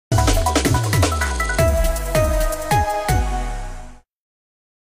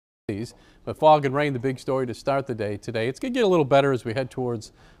60s. But fog and rain, the big story to start the day today. It's going to get a little better as we head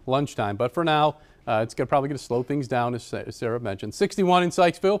towards lunchtime. But for now, it's probably going to slow things down, as Sarah mentioned. 61 in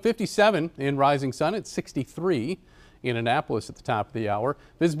Sykesville, 57 in Rising Sun. It's 63 in Annapolis at the top of the hour.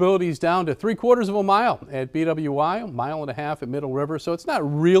 Visibility is down to 3/4 of a mile at BWI, a mile and a half at Middle River. So it's not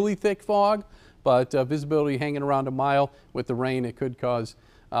really thick fog, but visibility hanging around a mile. With the rain, it could cause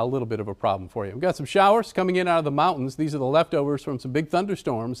a little bit of a problem for you. We've got some showers coming in out of the mountains. These are the leftovers from some big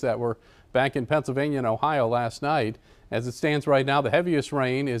thunderstorms that were back in Pennsylvania and Ohio last night. As it stands right now, the heaviest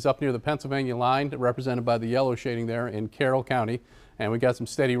rain is up near the Pennsylvania line, represented by the yellow shading there in Carroll County. And we got some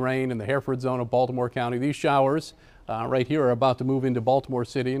steady rain in the Hereford zone of Baltimore County. These showers right here are about to move into Baltimore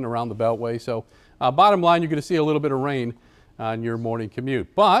City and around the Beltway. So bottom line, you're going to see a little bit of rain on your morning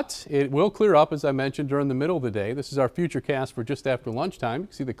commute. But it will clear up, as I mentioned, during the middle of the day. This is our future cast for just after lunchtime. You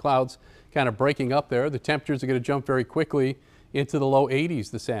can see the clouds kind of breaking up there. The temperatures are going to jump very quickly into the low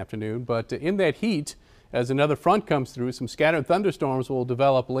 80s this afternoon. But in that heat, as another front comes through, some scattered thunderstorms will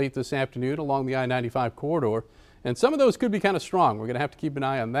develop late this afternoon along the I-95 corridor. And some of those could be kind of strong. We're going to have to keep an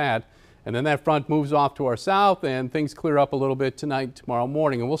eye on that. And then that front moves off to our south and things clear up a little bit tonight, tomorrow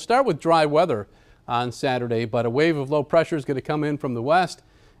morning. And we'll start with dry weather on Saturday, but a wave of low pressure is going to come in from the west,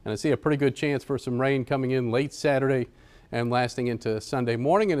 and I see a pretty good chance for some rain coming in late Saturday and lasting into Sunday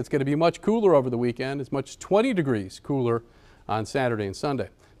morning. And it's going to be much cooler over the weekend, as much as 20 degrees cooler on Saturday and Sunday.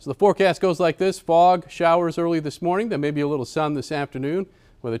 So the forecast goes like this: fog, showers early this morning, then maybe a little sun this afternoon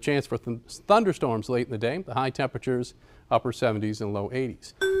with a chance for thunderstorms late in the day. The high temperatures upper 70s and low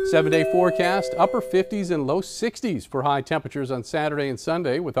 80s. 7-day forecast, upper 50s and low 60s for high temperatures on Saturday and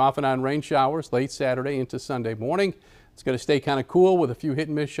Sunday, with off and on rain showers late Saturday into Sunday morning. It's going to stay kind of cool with a few hit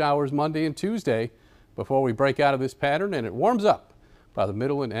and miss showers Monday and Tuesday before we break out of this pattern, and it warms up by the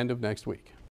middle and end of next week.